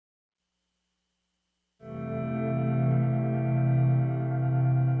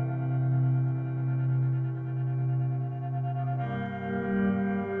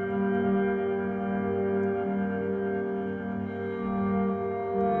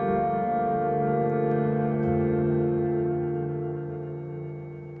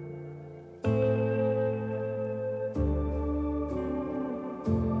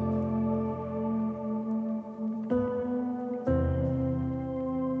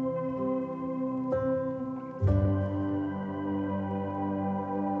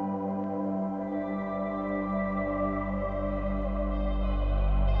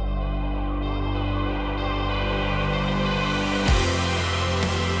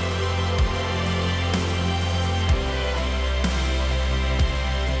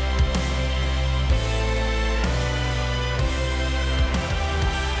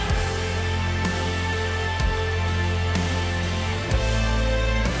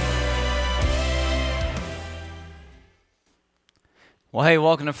Well, hey,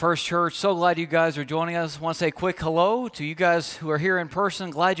 welcome to First Church. So glad you guys are joining us. I want to say a quick hello to you guys who are here in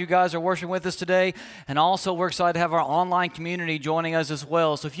person. Glad you guys are worshiping with us today. And also, we're excited to have our online community joining us as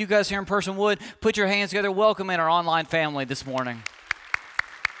well. So if you guys here in person would, put your hands together. Welcome in our online family this morning.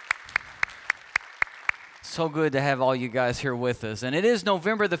 So good to have all you guys here with us. And it is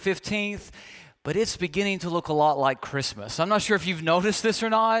November the 15th. But it's beginning to look a lot like Christmas. I'm not sure if you've noticed this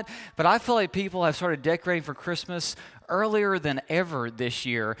or not, but I feel like people have started decorating for Christmas earlier than ever this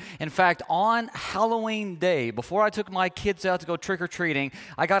year. In fact, on Halloween Day, before I took my kids out to go trick-or-treating,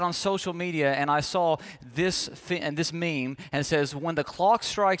 I got on social media and I saw this meme, and it says, "When the clock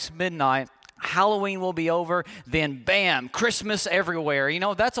strikes midnight, Halloween will be over, then bam, Christmas everywhere." You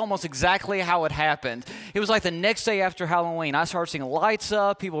know, that's almost exactly how it happened. It was like the next day after Halloween, I started seeing lights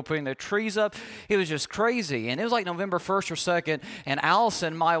up, people putting their trees up. It was just crazy. And it was like November 1st or 2nd, and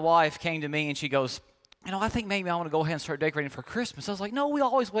Allison, my wife, came to me and she goes, I think maybe I want to go ahead and start decorating for Christmas. I was like, no, we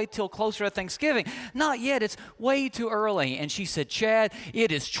always wait till closer to Thanksgiving. Not yet. It's way too early. And she said, Chad,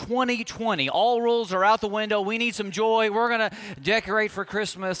 it is 2020. All rules are out the window. We need some joy. We're going to decorate for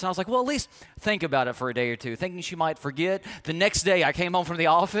Christmas. And I was like, well, at least think about it for a day or two, thinking she might forget. The next day, I came home from the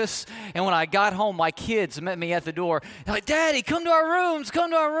office, and when I got home, my kids met me at the door. They're like, Daddy, come to our rooms. Come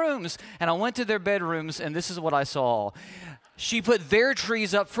to our rooms. And I went to their bedrooms, and this is what I saw. She put their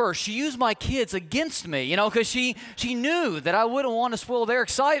trees up first. She used my kids against me, because she knew that I wouldn't want to spoil their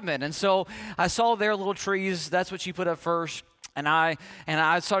excitement. And so I saw their little trees. That's what she put up first. And I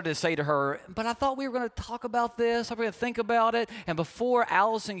started to say to her, but I thought we were going to talk about this. I'm going to think about it. And before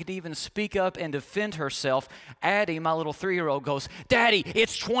Allison could even speak up and defend herself, Addie, my little 3-year-old, goes, Daddy,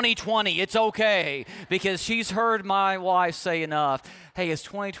 it's 2020. It's okay. Because she's heard my wife say enough. Hey, it's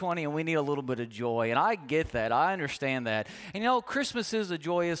 2020 and we need a little bit of joy. And I get that. I understand that. And Christmas is a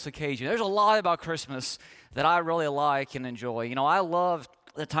joyous occasion. There's a lot about Christmas that I really like and enjoy. I love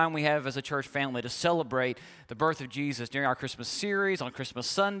the time we have as a church family to celebrate the birth of Jesus during our Christmas series, on Christmas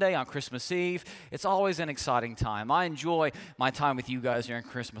Sunday, on Christmas Eve. It's always an exciting time. I enjoy my time with you guys during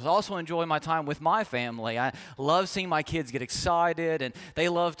Christmas. I also enjoy my time with my family. I love seeing my kids get excited, and they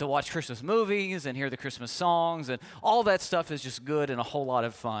love to watch Christmas movies and hear the Christmas songs, and all that stuff is just good and a whole lot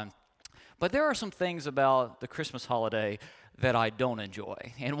of fun. But there are some things about the Christmas holiday that I don't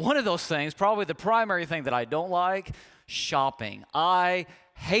enjoy. And one of those things, probably the primary thing that I don't like, shopping. I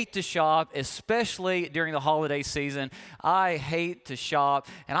hate to shop, especially during the holiday season. I hate to shop,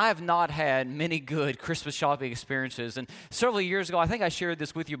 and I have not had many good Christmas shopping experiences. And several years ago, I think I shared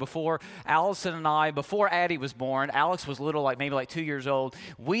this with you before, Allison and I, before Addie was born, Alex was little, maybe 2 years old,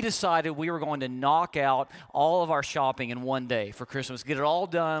 we decided we were going to knock out all of our shopping in one day for Christmas, get it all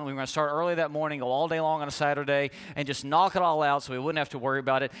done. We were going to start early that morning, go all day long on a Saturday, and just knock it all out so we wouldn't have to worry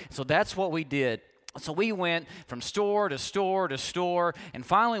about it. So that's what we did. So we went from store to store to store, and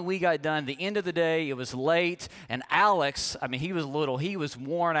finally we got done. The end of the day, it was late, and Alex, he was little. He was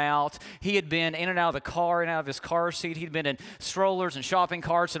worn out. He had been in and out of the car, in and out of his car seat. He'd been in strollers and shopping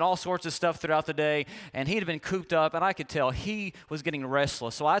carts and all sorts of stuff throughout the day, and he had been cooped up, and I could tell he was getting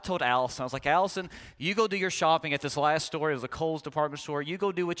restless. So I told Allison, I was like, Allison, you go do your shopping at this last store. It was a Kohl's department store. You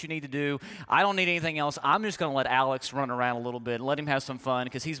go do what you need to do. I don't need anything else. I'm just going to let Alex run around a little bit and let him have some fun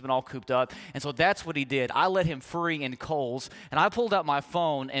because he's been all cooped up. And so that's what he did. I let him free in Kohl's, and I pulled out my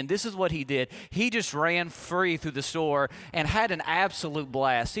phone, and this is what he did. He just ran free through the store and had an absolute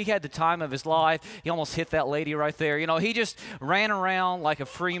blast. He had the time of his life. He almost hit that lady right there. He just ran around like a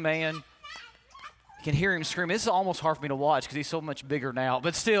free man. You can hear him screaming. This is almost hard for me to watch because he's so much bigger now.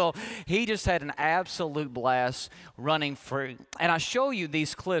 But still, he just had an absolute blast running free. And I show you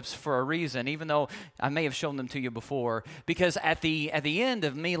these clips for a reason, even though I may have shown them to you before. Because at the end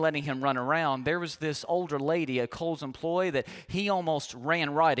of me letting him run around, there was this older lady, a Kohl's employee, that he almost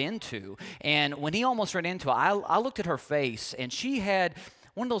ran right into. And when he almost ran into her, I looked at her face, and she had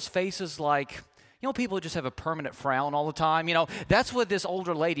one of those faces like, people who just have a permanent frown all the time. That's what this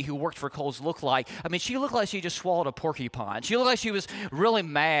older lady who worked for Kohl's looked like. She looked like she just swallowed a porcupine. She looked like she was really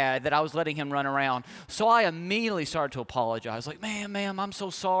mad that I was letting him run around. So I immediately started to apologize. Like, ma'am, I'm so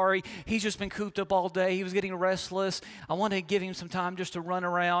sorry. He's just been cooped up all day. He was getting restless. I wanted to give him some time just to run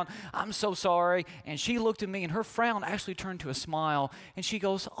around. I'm so sorry. And she looked at me, and her frown actually turned to a smile. And she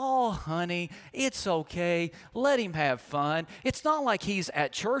goes, oh, honey, it's okay. Let him have fun. It's not like he's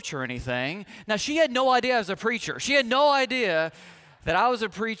at church or anything. Now, she had no idea I was a preacher. She had no idea that I was a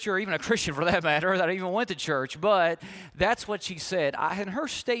preacher, or even a Christian for that matter, that I even went to church. But that's what she said. And her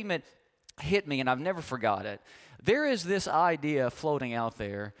statement hit me, and I've never forgot it. There is this idea floating out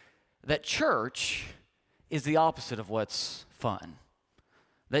there that church is the opposite of what's fun.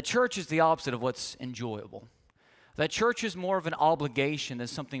 That church is the opposite of what's enjoyable. That church is more of an obligation than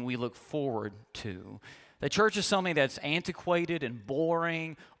something we look forward to. That church is something that's antiquated and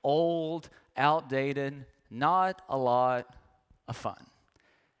boring, old, outdated, not a lot of fun.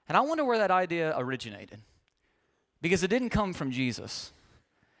 And I wonder where that idea originated, because it didn't come from Jesus.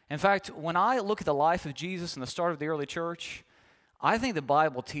 In fact, when I look at the life of Jesus and the start of the early church, I think the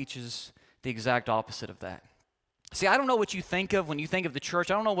Bible teaches the exact opposite of that. See, I don't know what you think of when you think of the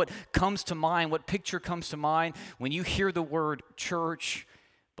church. I don't know what comes to mind, what picture comes to mind when you hear the word church.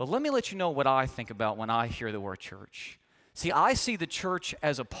 But let me let you know what I think about when I hear the word church. See, I see the church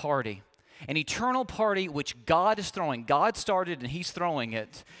as a party, an eternal party which God is throwing. God started and He's throwing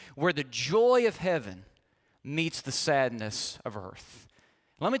it, where the joy of heaven meets the sadness of earth.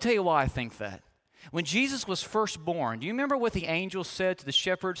 Let me tell you why I think that. When Jesus was first born, do you remember what the angel said to the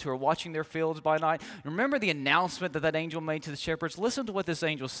shepherds who were watching their fields by night? Remember the announcement that angel made to the shepherds? Listen to what this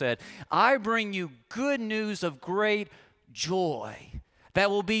angel said. I bring you good news of great joy that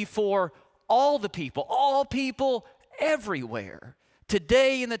will be for all the people, all people everywhere.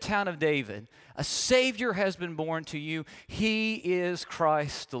 Today in the town of David, a Savior has been born to you. He is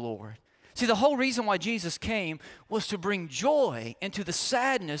Christ the Lord. See, the whole reason why Jesus came was to bring joy into the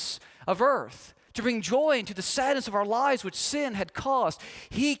sadness of earth, to bring joy into the sadness of our lives which sin had caused.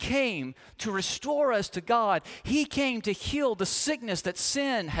 He came to restore us to God. He came to heal the sickness that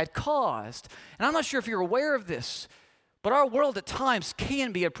sin had caused. And I'm not sure if you're aware of this, but our world at times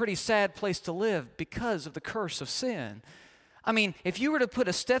can be a pretty sad place to live because of the curse of sin. I mean, if you were to put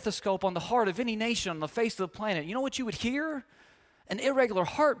a stethoscope on the heart of any nation on the face of the planet, you know what you would hear? An irregular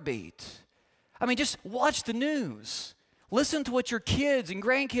heartbeat. I mean, just watch the news. Listen to what your kids and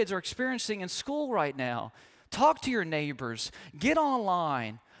grandkids are experiencing in school right now. Talk to your neighbors. Get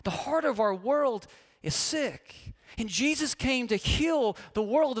online. The heart of our world is sick. And Jesus came to heal the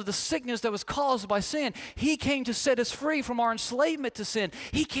world of the sickness that was caused by sin. He came to set us free from our enslavement to sin.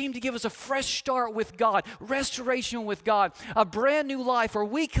 He came to give us a fresh start with God, restoration with God, a brand new life where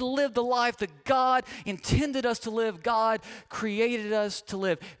we can live the life that God intended us to live, God created us to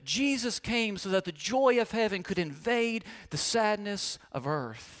live. Jesus came so that the joy of heaven could invade the sadness of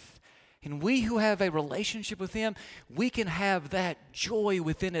earth. And we who have a relationship with Him, we can have that joy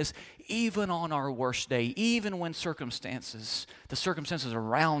within us even on our worst day, even when the circumstances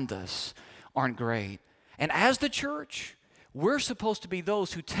around us aren't great. And as the church, we're supposed to be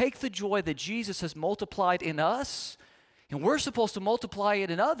those who take the joy that Jesus has multiplied in us, and we're supposed to multiply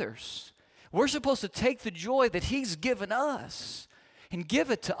it in others. We're supposed to take the joy that He's given us and give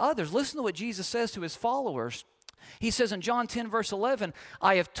it to others. Listen to what Jesus says to His followers. He says in John 10, verse 11,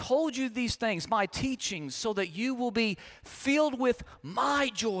 I have told you these things, my teachings, so that you will be filled with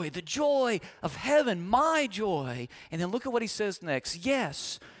my joy, the joy of heaven, my joy. And then look at what He says next.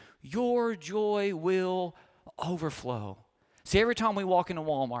 Yes, your joy will overflow. See, every time we walk into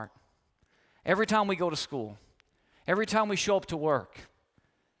Walmart, every time we go to school, every time we show up to work,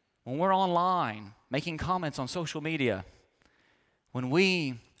 when we're online, making comments on social media, when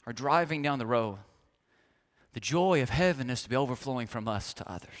we are driving down the road, the joy of heaven is to be overflowing from us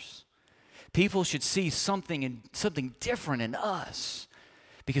to others. People should see something different in us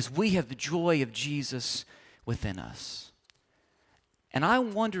because we have the joy of Jesus within us. And I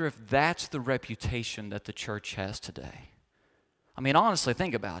wonder if that's the reputation that the church has today. I mean, honestly,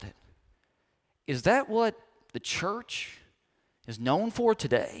 think about it. Is that what the church is known for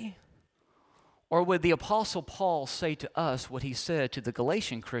today? Or would the Apostle Paul say to us what he said to the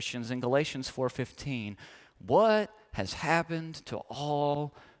Galatian Christians in Galatians 4:15? What has happened to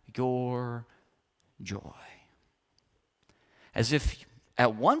all your joy? As if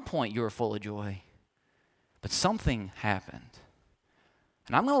at one point you were full of joy, but something happened.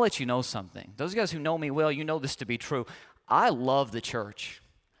 And I'm going to let you know something. Those of you guys who know me well, you know this to be true. I love the church.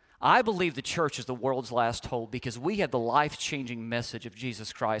 I believe the church is the world's last hope because we have the life-changing message of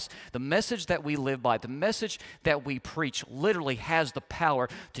Jesus Christ. The message that we live by, the message that we preach literally has the power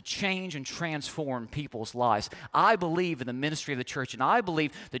to change and transform people's lives. I believe in the ministry of the church, and I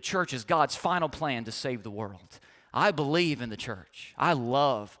believe the church is God's final plan to save the world. I believe in the church. I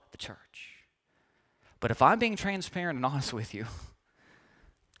love the church. But if I'm being transparent and honest with you,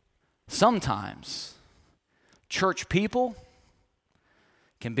 sometimes church people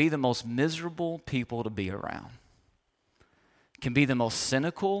can be the most miserable people to be around, can be the most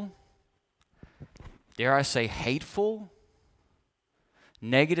cynical, dare I say hateful,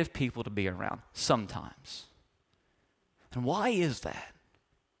 negative people to be around sometimes. And why is that?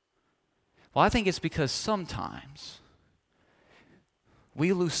 Well, I think it's because sometimes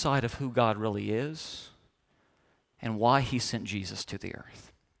we lose sight of who God really is and why He sent Jesus to the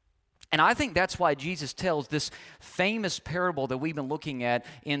earth. And I think that's why Jesus tells this famous parable that we've been looking at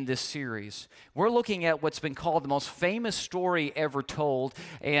in this series. We're looking at what's been called the most famous story ever told,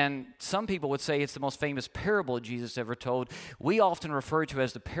 and some people would say it's the most famous parable Jesus ever told. We often refer to it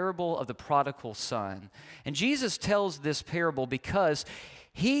as the parable of the prodigal son. And Jesus tells this parable because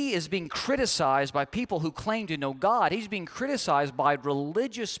he is being criticized by people who claim to know God. He's being criticized by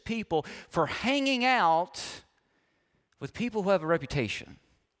religious people for hanging out with people who have a reputation.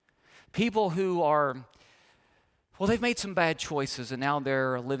 People who are, well, they've made some bad choices and now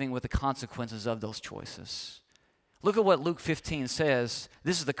they're living with the consequences of those choices. Look at what Luke 15 says.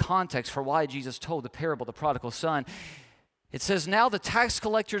 This is the context for why Jesus told the parable of the prodigal son. It says, now the tax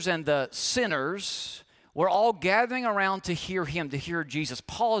collectors and the sinners were all gathering around to hear him, to hear Jesus.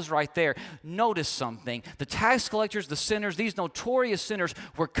 Pause right there. Notice something. The tax collectors, the sinners, these notorious sinners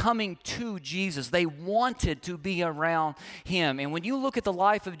were coming to Jesus. They wanted to be around him. And when you look at the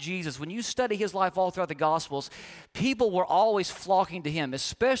life of Jesus, when you study his life all throughout the Gospels, people were always flocking to him,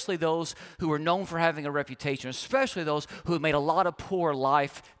 especially those who were known for having a reputation, especially those who had made a lot of poor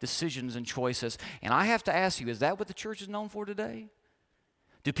life decisions and choices. And I have to ask you, is that what the church is known for today?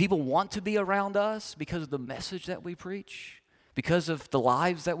 Do people want to be around us because of the message that we preach? Because of the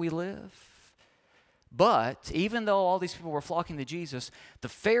lives that we live? But even though all these people were flocking to Jesus, the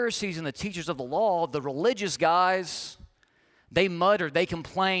Pharisees and the teachers of the law, the religious guys, they muttered, they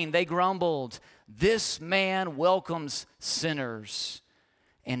complained, they grumbled. This man welcomes sinners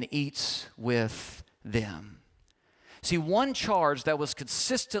and eats with them. See, one charge that was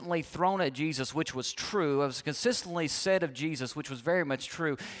consistently thrown at Jesus, which was true, was consistently said of Jesus, which was very much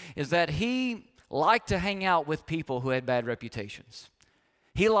true, is that he liked to hang out with people who had bad reputations.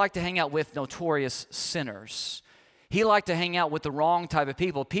 He liked to hang out with notorious sinners. He liked to hang out with the wrong type of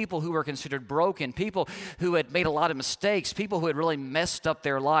people, people who were considered broken, people who had made a lot of mistakes, people who had really messed up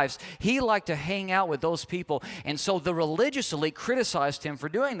their lives. He liked to hang out with those people, and so the religious elite criticized him for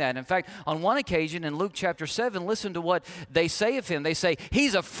doing that. In fact, on one occasion in Luke chapter 7, listen to what they say of him. They say,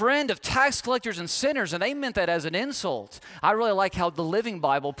 he's a friend of tax collectors and sinners, and they meant that as an insult. I really like how the Living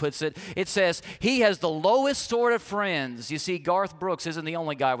Bible puts it. It says, he has the lowest sort of friends. You see, Garth Brooks isn't the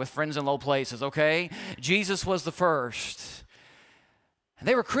only guy with friends in low places, okay? Jesus was the first. And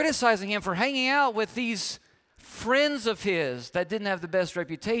they were criticizing him for hanging out with these friends of his that didn't have the best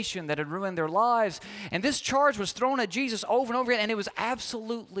reputation, that had ruined their lives. And this charge was thrown at Jesus over and over again, and it was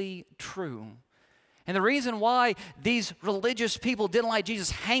absolutely true. And the reason why these religious people didn't like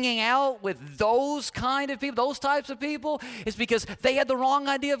Jesus hanging out with those kind of people, those types of people, is because they had the wrong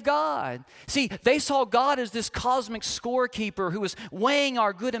idea of God. See, they saw God as this cosmic scorekeeper who was weighing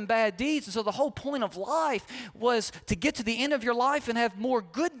our good and bad deeds. And so the whole point of life was to get to the end of your life and have more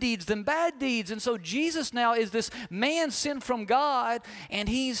good deeds than bad deeds. And so Jesus now is this man sent from God, and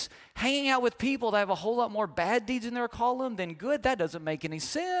he's hanging out with people that have a whole lot more bad deeds in their column than good. That doesn't make any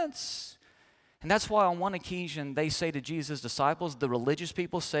sense. And that's why on one occasion they say to Jesus' disciples, the religious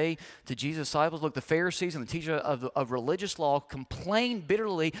people say to Jesus' disciples, look, the Pharisees and the teacher of religious law complained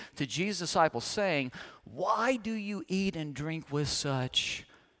bitterly to Jesus' disciples, saying, why do you eat and drink with such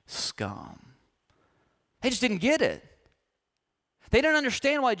scum? They just didn't get it. They didn't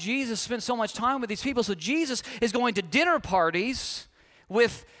understand why Jesus spent so much time with these people. So Jesus is going to dinner parties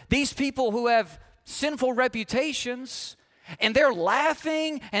with these people who have sinful reputations, and they're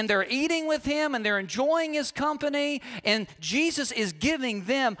laughing, and they're eating with him, and they're enjoying his company, and Jesus is giving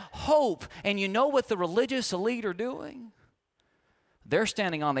them hope. And you know what the religious elite are doing? They're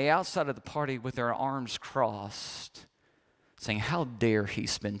standing on the outside of the party with their arms crossed, saying, how dare he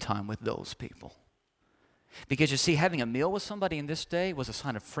spend time with those people? Because you see, having a meal with somebody in this day was a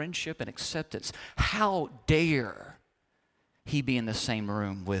sign of friendship and acceptance. How dare he be in the same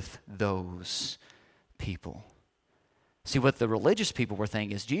room with those people? See, what the religious people were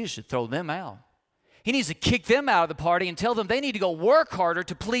thinking is Jesus should throw them out. He needs to kick them out of the party and tell them they need to go work harder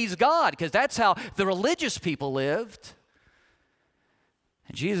to please God, because that's how the religious people lived.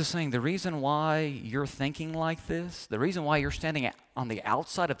 And Jesus is saying the reason why you're thinking like this, the reason why you're standing on the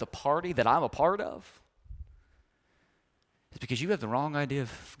outside of the party that I'm a part of, is because you have the wrong idea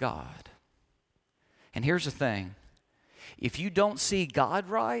of God. And here's the thing. If you don't see God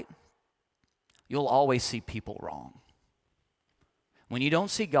right, you'll always see people wrong. When you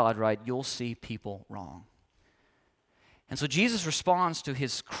don't see God right, you'll see people wrong. And so Jesus responds to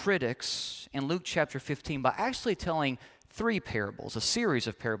his critics in Luke chapter 15 by actually telling three parables, a series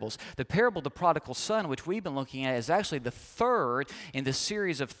of parables. The parable of the prodigal son, which we've been looking at, is actually the third in this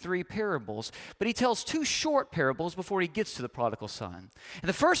series of three parables. But he tells two short parables before he gets to the prodigal son. And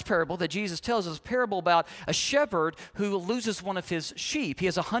the first parable that Jesus tells is a parable about a shepherd who loses one of his sheep. He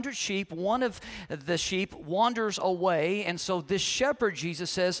has 100 sheep. One of the sheep wanders away. And so this shepherd, Jesus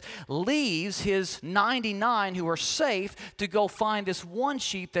says, leaves his 99 who are safe to go find this one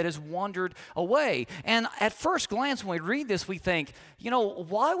sheep that has wandered away. And at first glance, when we read this, we think,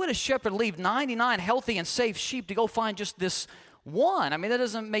 why would a shepherd leave 99 healthy and safe sheep to go find just this one? I mean, that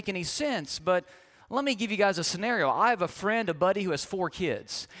doesn't make any sense. But let me give you guys a scenario. I have a friend, a buddy who has 4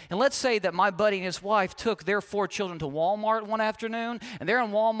 kids. And let's say that my buddy and his wife took their 4 children to Walmart one afternoon, and they're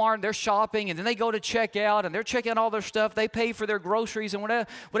in Walmart, and they're shopping, and then they go to check out, and they're checking out all their stuff. They pay for their groceries and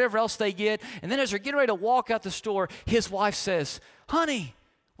whatever else they get. And then as they're getting ready to walk out the store, his wife says, "Honey,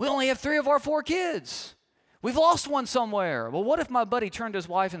 we only have 3 of our 4 kids. We've lost one somewhere." Well, what if my buddy turned to his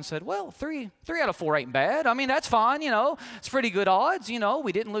wife and said, "Well, three out of 4 ain't bad. I mean, that's fine, It's pretty good odds,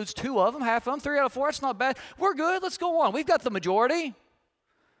 We didn't lose 2 of them, half of them. 3 out of 4, that's not bad. We're good. Let's go on. We've got the majority."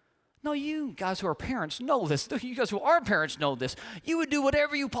 No, you guys who are parents know this. You guys who are parents know this. You would do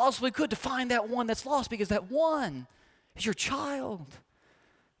whatever you possibly could to find that one that's lost because that one is your child.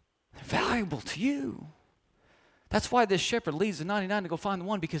 They're valuable to you. That's why this shepherd leaves the 99 to go find the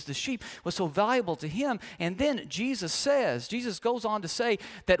one, because the sheep was so valuable to him. And then Jesus goes on to say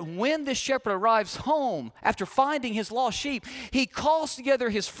that when this shepherd arrives home after finding his lost sheep, he calls together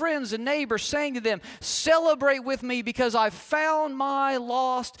his friends and neighbors, saying to them, "Celebrate with me because I found my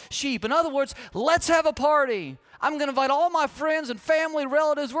lost sheep." In other words, let's have a party. I'm going to invite all my friends and family,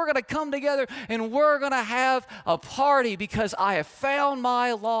 relatives. We're going to come together and we're going to have a party because I have found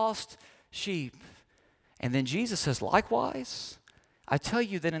my lost sheep. And then Jesus says, likewise, I tell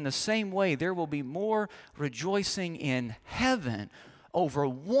you that in the same way, there will be more rejoicing in heaven over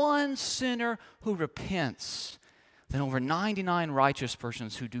one sinner who repents than over 99 righteous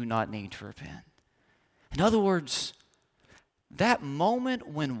persons who do not need to repent. In other words, that moment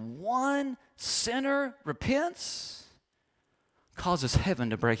when one sinner repents causes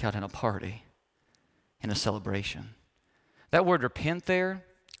heaven to break out in a party, in a celebration. That word repent there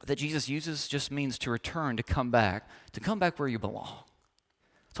that Jesus uses just means to return, to come back where you belong.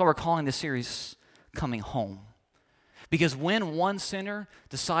 That's why we're calling this series Coming Home. Because when one sinner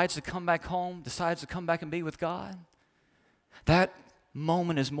decides to come back home, decides to come back and be with God, that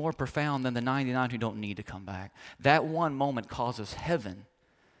moment is more profound than the 99 who don't need to come back. That one moment causes heaven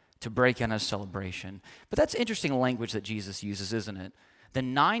to break out in a celebration. But that's interesting language that Jesus uses, isn't it? The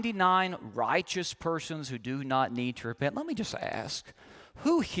 99 righteous persons who do not need to repent. Let me just ask,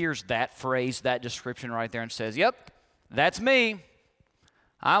 who hears that phrase, that description right there and says, "Yep, that's me.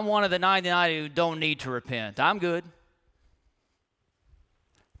 I'm one of the 99 who don't need to repent. I'm good"?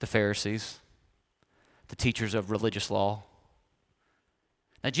 The Pharisees, the teachers of religious law.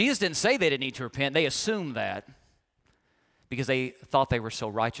 Now, Jesus didn't say they didn't need to repent. They assumed that because they thought they were so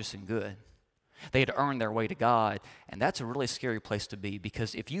righteous and good. They had earned their way to God, and that's a really scary place to be,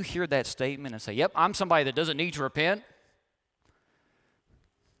 because if you hear that statement and say, "Yep, I'm somebody that doesn't need to repent,"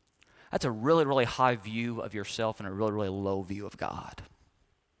 that's a really, really high view of yourself and a really, really low view of God.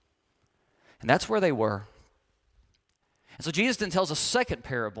 And that's where they were. And so Jesus then tells a second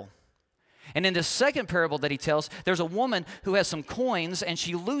parable. And in this second parable that he tells, there's a woman who has some coins and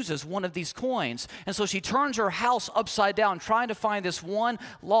she loses one of these coins. And so she turns her house upside down trying to find this one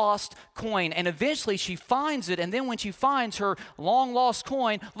lost coin. And eventually she finds it. And then when she finds her long lost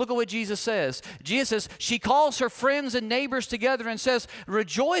coin, look at what Jesus says. Jesus says, she calls her friends and neighbors together and says,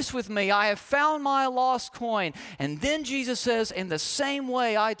 "Rejoice with me, I have found my lost coin." And then Jesus says, "In the same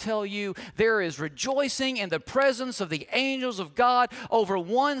way I tell you, there is rejoicing in the presence of the angels of God over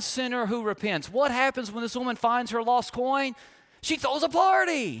one sinner who repents." What happens when this woman finds her lost coin? She throws a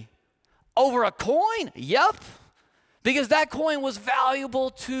party. Over a coin? Yep. Because that coin was valuable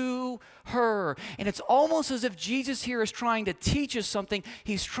to her. And it's almost as if Jesus here is trying to teach us something.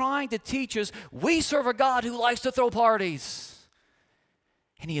 He's trying to teach us we serve a God who likes to throw parties.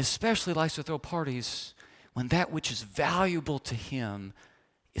 And he especially likes to throw parties when that which is valuable to him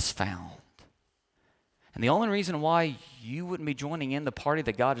is found. And the only reason why you wouldn't be joining in the party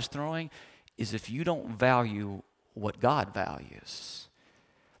that God is throwing is if you don't value what God values.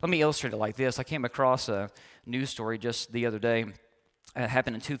 Let me illustrate it like this. I came across a news story just the other day. It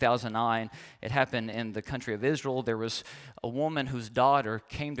happened in 2009. It happened in the country of Israel. There was a woman whose daughter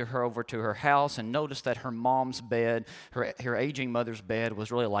came to her over to her house and noticed that her mom's bed, her aging mother's bed,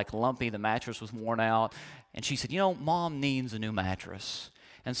 was really like lumpy. The mattress was worn out. And she said, "Mom needs a new mattress."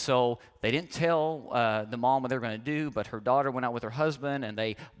 And so they didn't tell the mom what they were going to do, but her daughter went out with her husband, and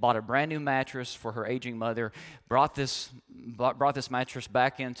they bought a brand new mattress for her aging mother, brought this mattress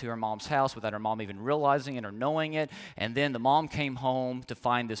back into her mom's house without her mom even realizing it or knowing it. And then the mom came home to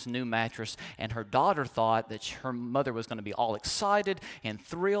find this new mattress, and her daughter thought that her mother was going to be all excited and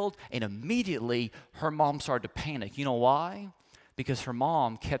thrilled, and immediately her mom started to panic. You know why? Because her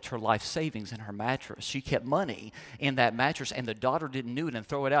mom kept her life savings in her mattress. She kept money in that mattress, and the daughter didn't know it and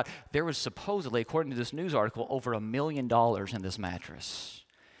throw it out. There was supposedly, according to this news article, over $1 million in this mattress.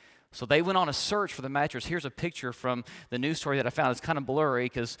 So they went on a search for the mattress. Here's a picture from the news story that I found. It's kind of blurry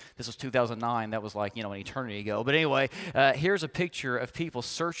because this was 2009. That was like, an eternity ago. But anyway, here's a picture of people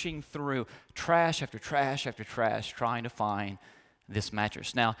searching through trash after trash after trash trying to find this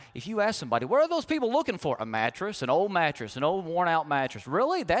mattress. Now, if you ask somebody, what are those people looking for? A mattress, an old worn out mattress.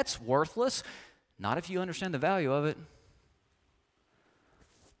 Really? That's worthless? Not if you understand the value of it.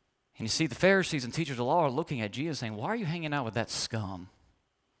 And you see, the Pharisees and teachers of the law are looking at Jesus saying, why are you hanging out with that scum?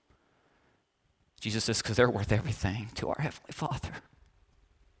 Jesus says, because they're worth everything to our Heavenly Father.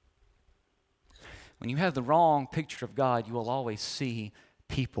 When you have the wrong picture of God, you will always see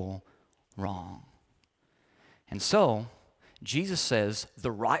people wrong. And so, Jesus says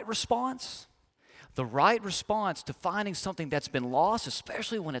the right response to finding something that's been lost,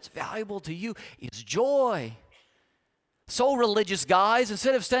 especially when it's valuable to you, is joy. So religious guys,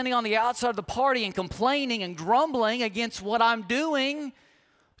 instead of standing on the outside of the party and complaining and grumbling against what I'm doing,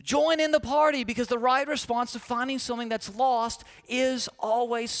 join in the party, because the right response to finding something that's lost is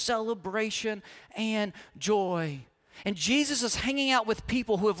always celebration and joy. And Jesus is hanging out with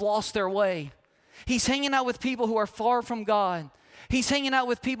people who have lost their way. He's hanging out with people who are far from God. He's hanging out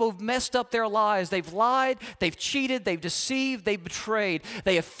with people who've messed up their lives. They've lied, they've cheated, they've deceived, they've betrayed.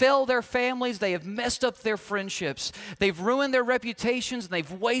 They have failed their families, they have messed up their friendships. They've ruined their reputations, and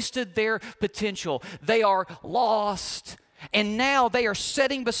they've wasted their potential. They are lost. And now they are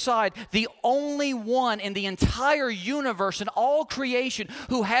sitting beside the only one in the entire universe and all creation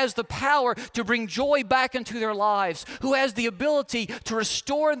who has the power to bring joy back into their lives, who has the ability to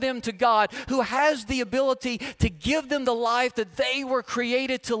restore them to God, who has the ability to give them the life that they were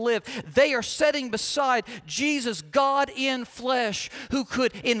created to live. They are sitting beside Jesus, God in flesh, who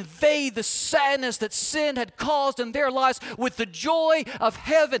could invade the sadness that sin had caused in their lives with the joy of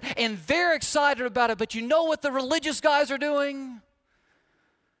heaven. And they're excited about it. But you know what the religious guys are doing?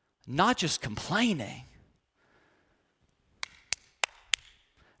 Not just complaining.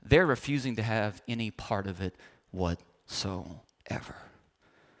 They're refusing to have any part of it whatsoever,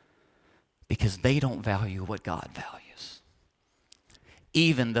 because they don't value what God values,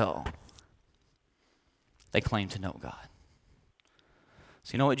 even though they claim to know God.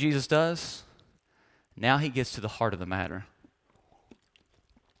 So you know what Jesus does? Now he gets to the heart of the matter,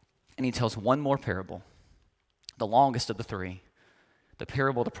 and he tells one more parable, the longest of the three, the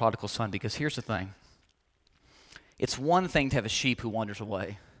parable of the prodigal son. Because here's the thing. It's one thing to have a sheep who wanders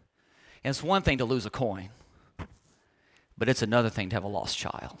away, and it's one thing to lose a coin, but it's another thing to have a lost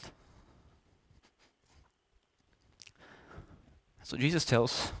child. So Jesus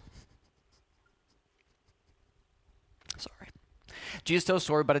tells a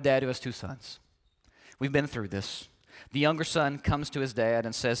story about a dad who has two sons. We've been through this. The younger son comes to his dad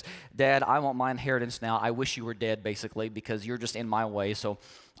and says, Dad, I want my inheritance now. I wish you were dead, basically, because you're just in my way. So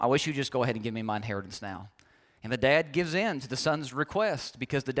I wish you just go ahead and give me my inheritance now. And the dad gives in to the son's request,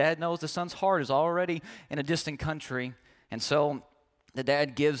 because the dad knows the son's heart is already in a distant country. And so the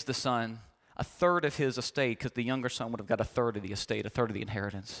dad gives the son a third of his estate, because the younger son would have got a third of the estate, a third of the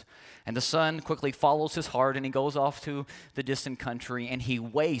inheritance. And the son quickly follows his heart, and he goes off to the distant country, and he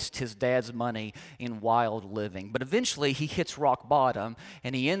wastes his dad's money in wild living. But eventually he hits rock bottom,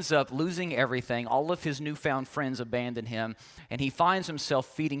 and he ends up losing everything. All of his newfound friends abandon him, and he finds himself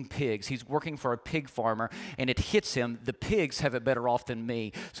feeding pigs. He's working for a pig farmer, and it hits him, the pigs have it better off than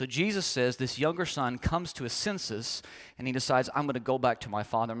me. So Jesus says this younger son comes to his senses, and he decides, I'm going to go back to my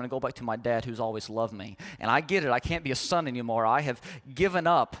father. I'm going to go back to my dad who's always loved me. And I get it. I can't be a son anymore. I have given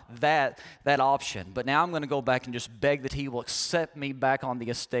up that option. But now I'm going to go back and just beg that he will accept me back on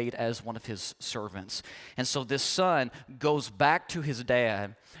the estate as one of his servants. And so this son goes back to his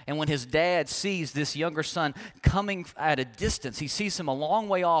dad. And when his dad sees this younger son coming at a distance, he sees him a long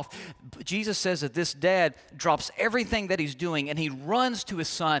way off. Jesus says that this dad drops everything that he's doing, and he runs to his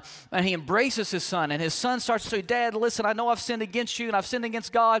son, and he embraces his son. And his son starts to say, Dad, listen, I know I've sinned against you, and I've sinned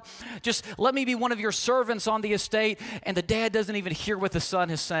against God. Just let me be one of your servants on the estate. And the dad doesn't even hear what the son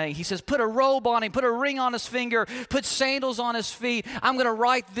is saying. He says, put a robe on him, put a ring on his finger, put sandals on his feet. I'm going to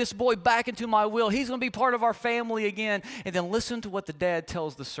write this boy back into my will. He's going to be part of our family again. And then listen to what the dad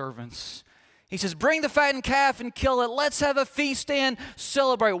tells the servants. He says, bring the fattened calf and kill it. Let's have a feast and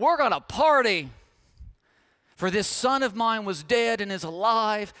celebrate. We're going to party. For this son of mine was dead and is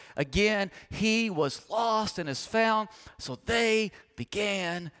alive again. He was lost and is found. So they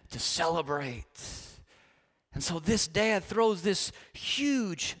began to celebrate. And so this dad throws this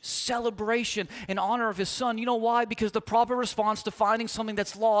huge celebration in honor of his son. You know why? Because the proper response to finding something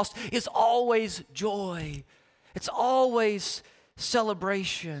that's lost is always joy. It's always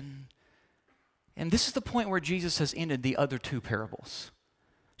celebration. And this is the point where Jesus has ended the other two parables.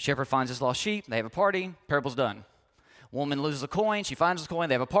 Shepherd finds his lost sheep, they have a party, parable's done. Woman loses a coin, she finds the coin,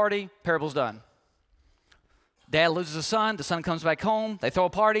 they have a party, parable's done. Dad loses a son, the son comes back home, they throw a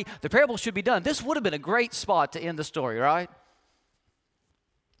party, the parable should be done. This would have been a great spot to end the story, right?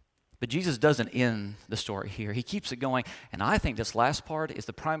 But Jesus doesn't end the story here. He keeps it going, and I think this last part is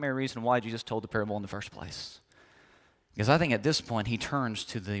the primary reason why Jesus told the parable in the first place. Because I think at this point he turns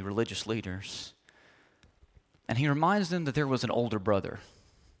to the religious leaders, and he reminds them that there was an older brother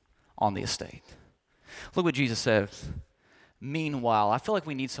on the estate. Look what Jesus says. Meanwhile, I feel like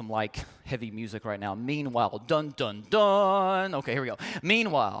we need some heavy music right now. Meanwhile, dun, dun, dun. Okay, here we go.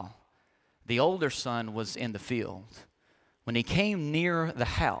 Meanwhile, the older son was in the field. When he came near the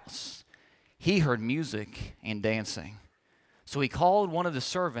house, he heard music and dancing. So he called one of the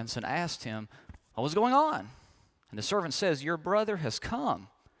servants and asked him, what was going on? And the servant says, your brother has come,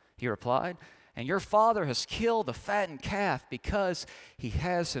 he replied, and your father has killed the fattened calf because he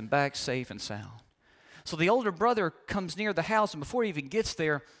has him back safe and sound. So the older brother comes near the house, and before he even gets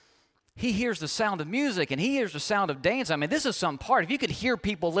there, he hears the sound of music, and he hears the sound of dance. I mean, this is some party. If you could hear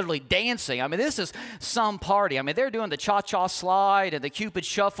people literally dancing, I mean, this is some party. I mean, they're doing the cha-cha slide and the Cupid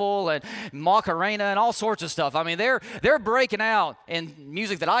shuffle and Macarena and all sorts of stuff. I mean, they're breaking out in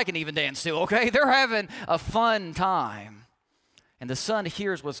music that I can even dance to, okay? They're having a fun time. And the son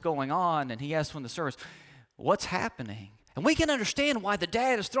hears what's going on, and he asks one of the servants, what's happening? And we can understand why the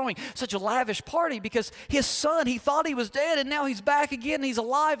dad is throwing such a lavish party, because his son, he thought he was dead, and now he's back again, and he's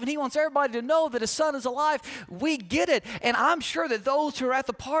alive, and he wants everybody to know that his son is alive. We get it. And I'm sure that those who were at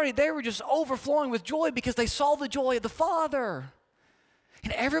the party, they were just overflowing with joy because they saw the joy of the father.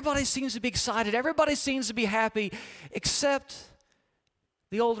 And everybody seems to be excited. Everybody seems to be happy except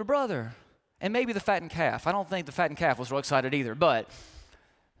the older brother. And maybe the fattened calf. I don't think the fattened calf was real excited either. But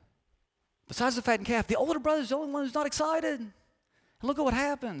besides the fattened calf, the older brother is the only one who's not excited. And look at what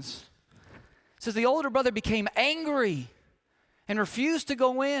happens. It says the older brother became angry and refused to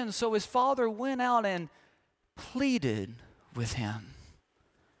go in. So his father went out and pleaded with him.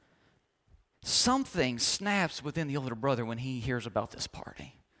 Something snaps within the older brother when he hears about this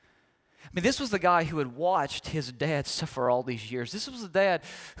party. I mean, this was the guy who had watched his dad suffer all these years. This was the dad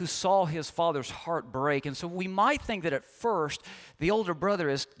who saw his father's heart break. And so we might think that at first the older brother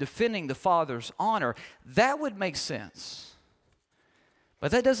is defending the father's honor. That would make sense.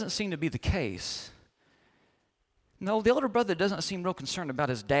 But that doesn't seem to be the case. No, the older brother doesn't seem real concerned about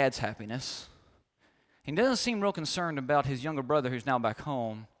his dad's happiness. He doesn't seem real concerned about his younger brother who's now back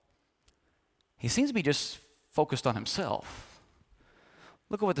home. He seems to be just focused on himself.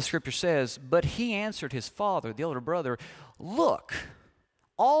 Look at what the scripture says. But he answered his father, the older brother, look,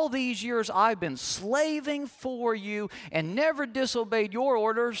 all these years I've been slaving for you and never disobeyed your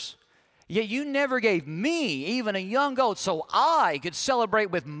orders, yet you never gave me even a young goat so I could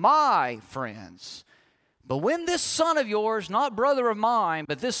celebrate with my friends. But when this son of yours, not brother of mine,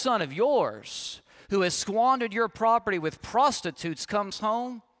 but this son of yours, who has squandered your property with prostitutes, comes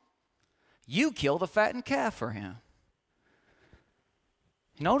home, you kill the fattened calf for him.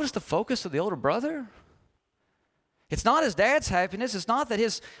 Notice the focus of the older brother. It's not his dad's happiness. It's not that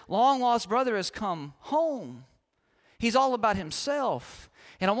his long-lost brother has come home. He's all about himself.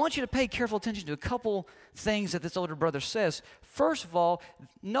 And I want you to pay careful attention to a couple things that this older brother says. First of all,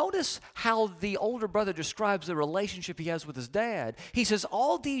 notice how the older brother describes the relationship he has with his dad. He says,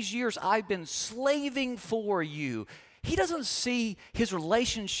 all these years I've been slaving for you. He doesn't see his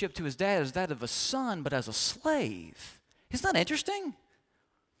relationship to his dad as that of a son, but as a slave. Isn't that interesting?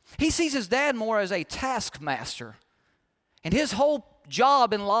 He sees his dad more as a taskmaster. And his whole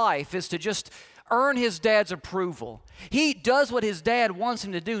job in life is to just earn his dad's approval. He does what his dad wants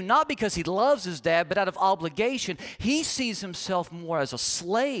him to do, not because he loves his dad, but out of obligation. He sees himself more as a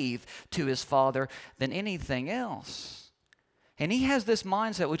slave to his father than anything else. And he has this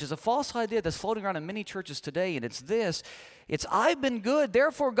mindset, which is a false idea that's floating around in many churches today, and it's I've been good,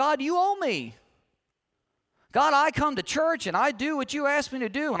 therefore God, you owe me. God, I come to church and I do what you ask me to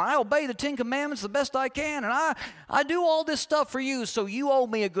do, and I obey the 10 Commandments the best I can, and I do all this stuff for you, so you owe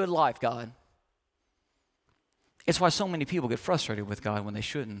me a good life, God. It's why so many people get frustrated with God when they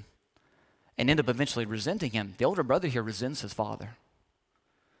shouldn't and end up eventually resenting him. The older brother here resents his father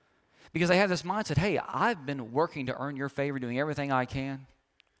because they have this mindset, hey, I've been working to earn your favor, doing everything I can,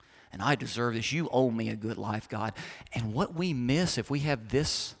 and I deserve this. You owe me a good life, God. And what we miss if we have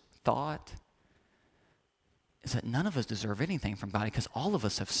this thought is that none of us deserve anything from God because all of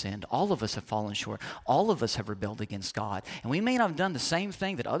us have sinned. All of us have fallen short. All of us have rebelled against God. And we may not have done the same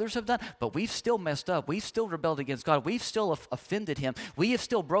thing that others have done, but we've still messed up. We've still rebelled against God. We've still offended him. We have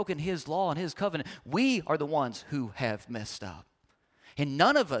still broken his law and his covenant. We are the ones who have messed up. And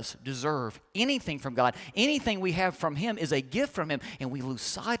none of us deserve anything from God. Anything we have from him is a gift from him, and we lose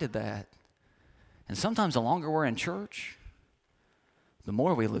sight of that. And sometimes the longer we're in church, the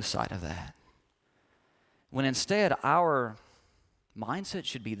more we lose sight of that. When instead our mindset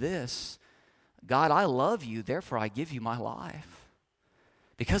should be this: God, I love you, therefore I give you my life.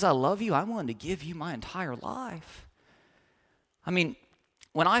 Because I love you, I'm willing to give you my entire life. I mean,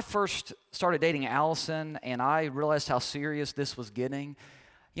 when I first started dating Allison and I realized how serious this was getting,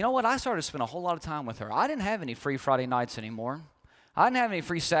 you know what? I started to spend a whole lot of time with her. I didn't have any free Friday nights anymore. I didn't have any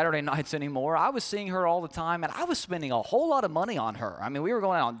free Saturday nights anymore. I was seeing her all the time, and I was spending a whole lot of money on her. I mean, we were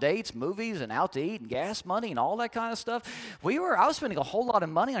going out on dates, movies, and out to eat, and gas money, and all that kind of stuff. I was spending a whole lot of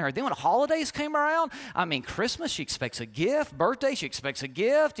money on her. Then when holidays came around, I mean, Christmas, she expects a gift. Birthday, she expects a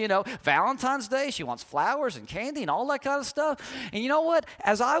gift. Valentine's Day, she wants flowers and candy and all that kind of stuff. And you know what?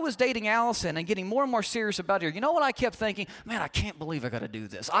 As I was dating Allison and getting more and more serious about her, you know what I kept thinking? Man, I can't believe I got to do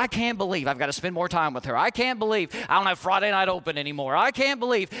this. I can't believe I've got to spend more time with her. I can't believe I don't have Friday night open anymore. I can't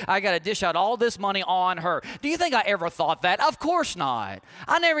believe I got to dish out all this money on her. Do you think I ever thought that? Of course not.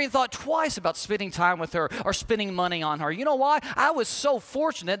 I never even thought twice about spending time with her or spending money on her. You know why? I was so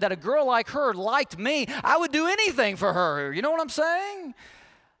fortunate that a girl like her liked me. I would do anything for her. You know what I'm saying?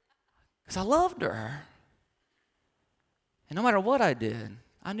 Because I loved her. And no matter what I did,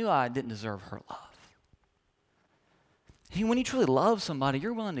 I knew I didn't deserve her love. When you truly love somebody,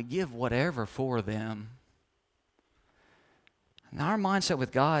 you're willing to give whatever for them. And our mindset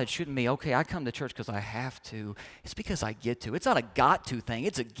with God shouldn't be, okay, I come to church because I have to. It's because I get to. It's not a got to thing.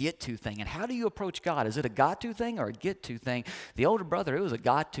 It's a get to thing. And how do you approach God? Is it a got to thing or a get to thing? The older brother, it was a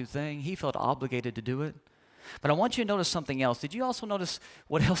got to thing. He felt obligated to do it. But I want you to notice something else. Did you also notice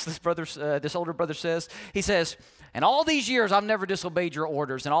what else this older brother says? He says, "In all these years, I've never disobeyed your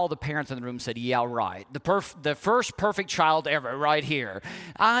orders." And all the parents in the room said, "Yeah, right. The first perfect child ever, right here."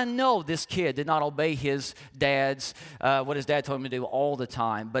 I know this kid did not obey his dad's, what his dad told him to do all the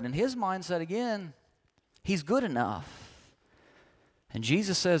time. But in his mindset, again, he's good enough. And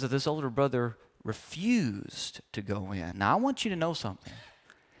Jesus says that this older brother refused to go in. Now, I want you to know something.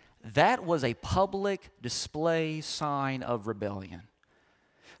 That was a public display sign of rebellion.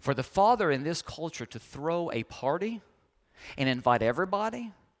 For the father in this culture to throw a party and invite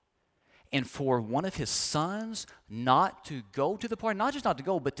everybody, and for one of his sons not to go to the party, not just not to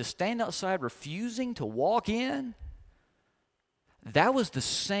go, but to stand outside refusing to walk in, that was the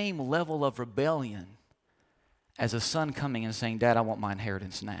same level of rebellion as a son coming and saying, "Dad, I want my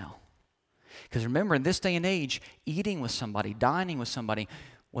inheritance now." Because remember, in this day and age, eating with somebody, dining with somebody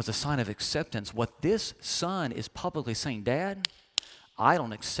was a sign of acceptance. What this son is publicly saying, "Dad, I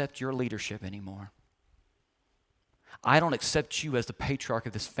don't accept your leadership anymore. I don't accept you as the patriarch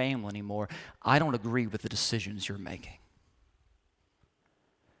of this family anymore. I don't agree with the decisions you're making."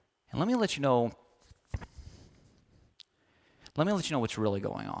 And let me let you know what's really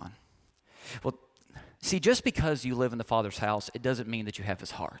going on. Well, see, just because you live in the Father's house, it doesn't mean that you have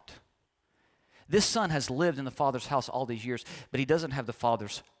his heart. This son has lived in the Father's house all these years, but he doesn't have the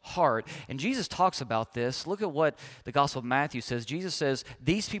Father's heart. And Jesus talks about this. Look at what the Gospel of Matthew says. Jesus says,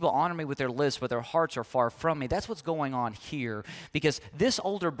 "These people honor me with their lips, but their hearts are far from me." That's what's going on here. Because this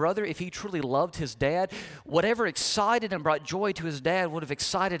older brother, if he truly loved his dad, whatever excited and brought joy to his dad would have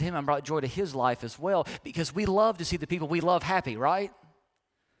excited him and brought joy to his life as well. Because we love to see the people we love happy, right?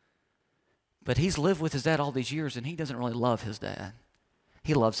 But he's lived with his dad all these years, and he doesn't really love his dad.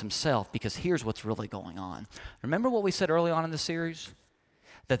 He loves himself, because here's what's really going on. Remember what we said early on in the series?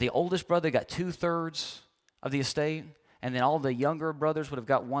 That the oldest brother got 2/3 of the estate, and then all the younger brothers would have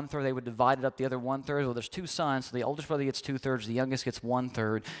got 1/3. They would divide it up the other 1/3. Well, there's two sons, so the oldest brother gets 2/3, the youngest gets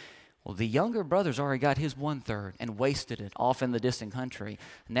 1/3. Well, the younger brother's already got his 1/3 and wasted it off in the distant country.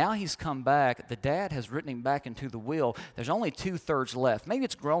 Now he's come back. The dad has written him back into the will. There's only 2/3 left. Maybe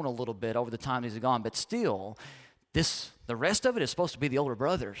it's grown a little bit over the time he's gone, but still, the rest of it is supposed to be the older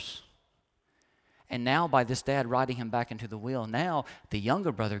brother's. And now by this dad writing him back into the will, now the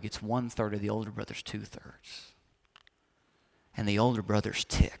younger brother gets 1/3 of the older brother's 2/3. And the older brother's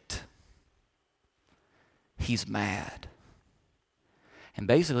ticked. He's mad. And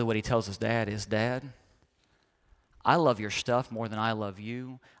basically what he tells his dad is, Dad, I love your stuff more than I love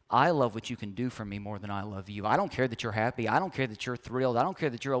you. I love what you can do for me more than I love you. I don't care that you're happy. I don't care that you're thrilled. I don't care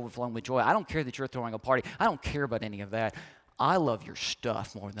that you're overflowing with joy. I don't care that you're throwing a party. I don't care about any of that. I love your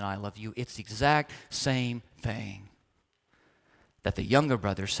stuff more than I love you. It's the exact same thing that the younger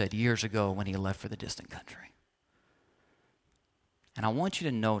brother said years ago when he left for the distant country. And I want you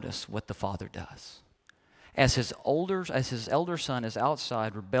to notice what the father does. As his elder son is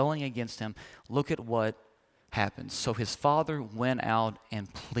outside rebelling against him, look at what happens. So his father went out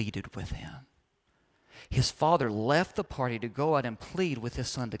and pleaded with him. His father left the party to go out and plead with his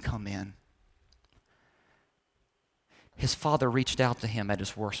son to come in. His father reached out to him at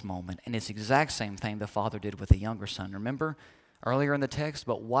his worst moment, and it's the exact same thing the father did with the younger son. Remember earlier in the text?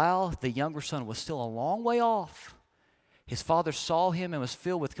 But while the younger son was still a long way off, his father saw him and was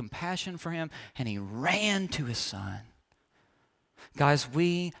filled with compassion for him, and he ran to his son. Guys,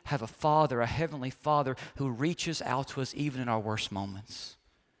 we have a Father, a Heavenly Father, who reaches out to us even in our worst moments.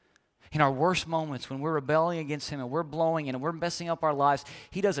 In our worst moments, when we're rebelling against Him and we're blowing and we're messing up our lives,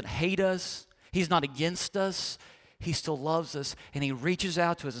 He doesn't hate us. He's not against us. He still loves us, and He reaches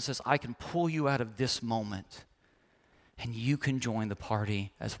out to us and says, I can pull you out of this moment, and you can join the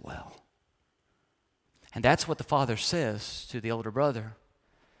party as well. And that's what the father says to the older brother.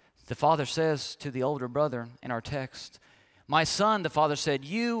 The father says to the older brother in our text, my son, the father said,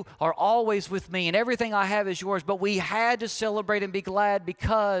 you are always with me and everything I have is yours, but we had to celebrate and be glad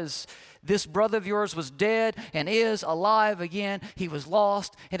because this brother of yours was dead and is alive again. He was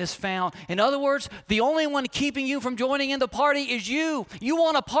lost and is found. In other words, the only one keeping you from joining in the party is you. You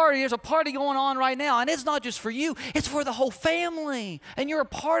want a party. There's a party going on right now, and it's not just for you. It's for the whole family, and you're a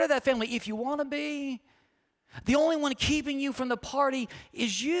part of that family if you want to be. The only one keeping you from the party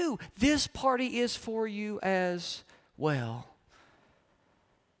is you. This party is for you as well.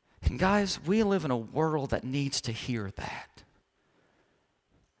 And guys, we live in a world that needs to hear that.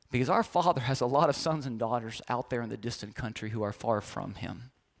 Because our Father has a lot of sons and daughters out there in the distant country who are far from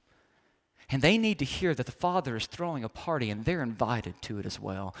Him. And they need to hear that the Father is throwing a party and they're invited to it as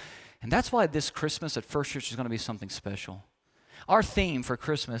well. And that's why this Christmas at First Church is going to be something special. Our theme for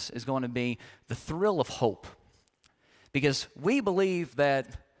Christmas is going to be the thrill of hope. Because we believe that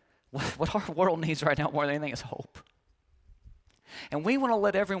what our world needs right now more than anything is hope. And we want to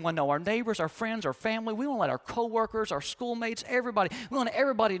let everyone know, our neighbors, our friends, our family, we want to let our coworkers, our schoolmates, everybody, we want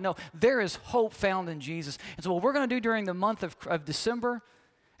everybody to know there is hope found in Jesus. And so what we're going to do during the month of December,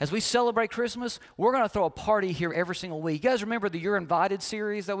 as we celebrate Christmas, we're going to throw a party here every single week. You guys remember the You're Invited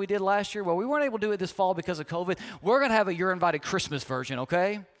series that we did last year? Well, we weren't able to do it this fall because of COVID. We're going to have a You're Invited Christmas version,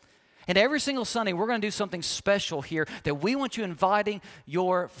 okay? And every single Sunday, we're going to do something special here that we want you inviting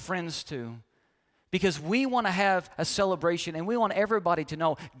your friends to. Because we want to have a celebration and we want everybody to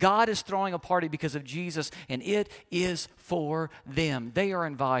know God is throwing a party because of Jesus, and it is for them. They are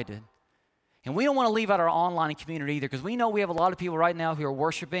invited. And we don't want to leave out our online community either, because we know we have a lot of people right now who are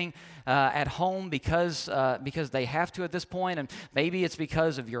worshiping at home because they have to at this point, and maybe it's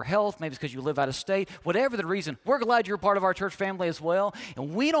because of your health, maybe it's because you live out of state. Whatever the reason, we're glad you're part of our church family as well,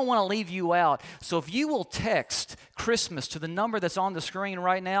 and we don't want to leave you out. So if you will text Christmas to the number that's on the screen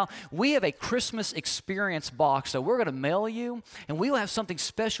right now, we have a Christmas experience box that we're going to mail you, and we will have something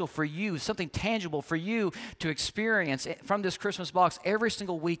special for you, something tangible for you to experience from this Christmas box every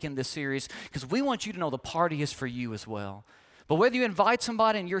single week in this series, because we want you to know the party is for you as well. But whether you invite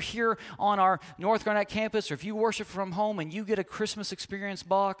somebody and you're here on our North Garnett campus, or if you worship from home and you get a Christmas experience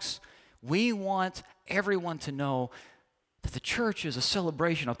box, we want everyone to know that the church is a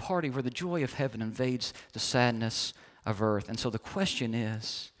celebration, a party where the joy of heaven invades the sadness of earth. And so the question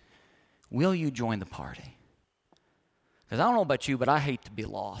is, will you join the party? Because I don't know about you, but I hate to be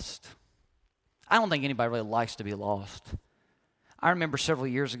lost. I don't think anybody really likes to be lost. I remember several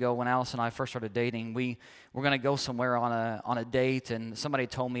years ago when Alice and I first started dating, we were going to go somewhere on a date, and somebody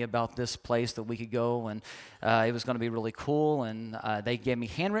told me about this place that we could go, and it was going to be really cool, and they gave me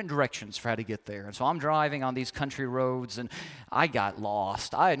handwritten directions for how to get there. And so I'm driving on these country roads, and I got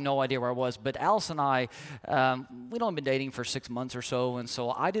lost. I had no idea where I was, but Alice and I, we'd only been dating for 6 months or so, and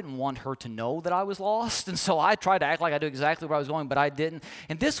so I didn't want her to know that I was lost, and so I tried to act like I knew exactly where I was going, but I didn't.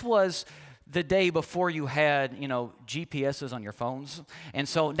 And this was the day before you had, GPSs on your phones. And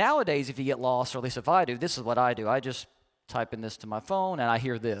so nowadays, if you get lost, or at least if I do, this is what I do. I just type in this to my phone, and I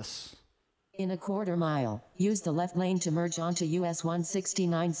hear this. In a quarter mile, use the left lane to merge onto US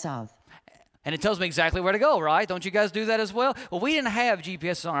 169 South. And it tells me exactly where to go, right? Don't you guys do that as well? Well, we didn't have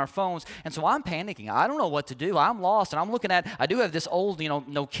GPS on our phones, and so I'm panicking. I don't know what to do. I'm lost, and I'm looking at, I do have this old,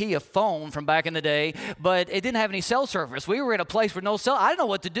 Nokia phone from back in the day, but it didn't have any cell service. We were in a place with no cell. I didn't know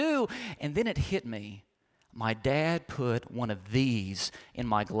what to do, and then it hit me. My dad put one of these in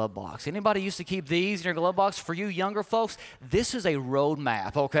my glove box. Anybody used to keep these in your glove box? For you younger folks, this is a road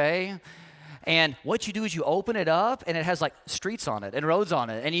map, okay? And what you do is you open it up, and it has like streets on it and roads on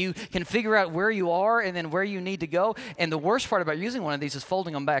it, and you can figure out where you are and then where you need to go. And the worst part about using one of these is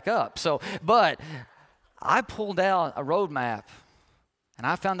folding them back up. But I pulled out a road map, and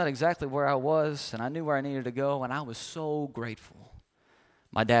I found out exactly where I was, and I knew where I needed to go, and I was so grateful.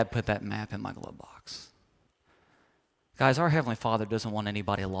 My dad put that map in my glove box. Guys, our Heavenly Father doesn't want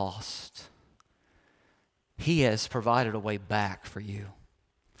anybody lost. He has provided a way back for you.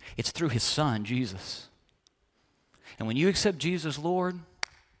 It's through His Son, Jesus. And when you accept Jesus, Lord,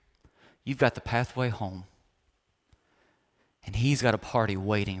 you've got the pathway home. And He's got a party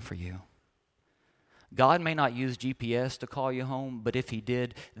waiting for you. God may not use GPS to call you home, but if He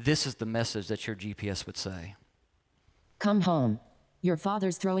did, this is the message that your GPS would say. Come home. Your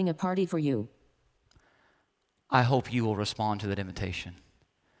Father's throwing a party for you. I hope you will respond to that invitation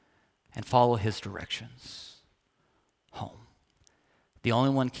and follow His directions home. The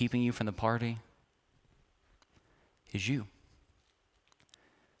only one keeping you from the party is you.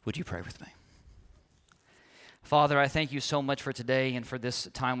 Would you pray with me? Father, I thank you so much for today and for this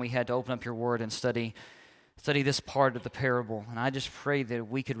time we had to open up your word and study this part of the parable. And I just pray that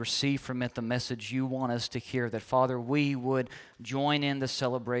we could receive from it the message you want us to hear, that, Father, we would join in the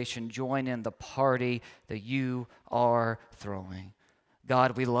celebration, join in the party that you are throwing.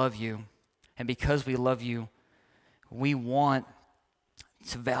 God, we love you. And because we love you, we want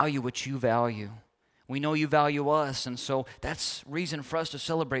to value what you value. We know you value us, and so that's reason for us to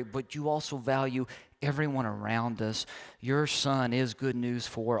celebrate, but you also value everyone around us. Your Son is good news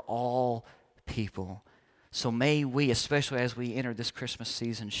for all people. So may we, especially as we enter this Christmas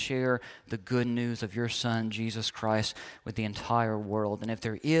season, share the good news of your Son, Jesus Christ, with the entire world. And if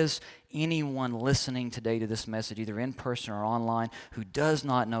there is anyone listening today to this message, either in person or online, who does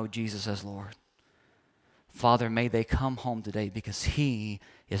not know Jesus as Lord, Father, may they come home today because He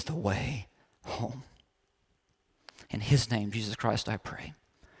is the way home. In His name, Jesus Christ, I pray.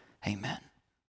 Amen.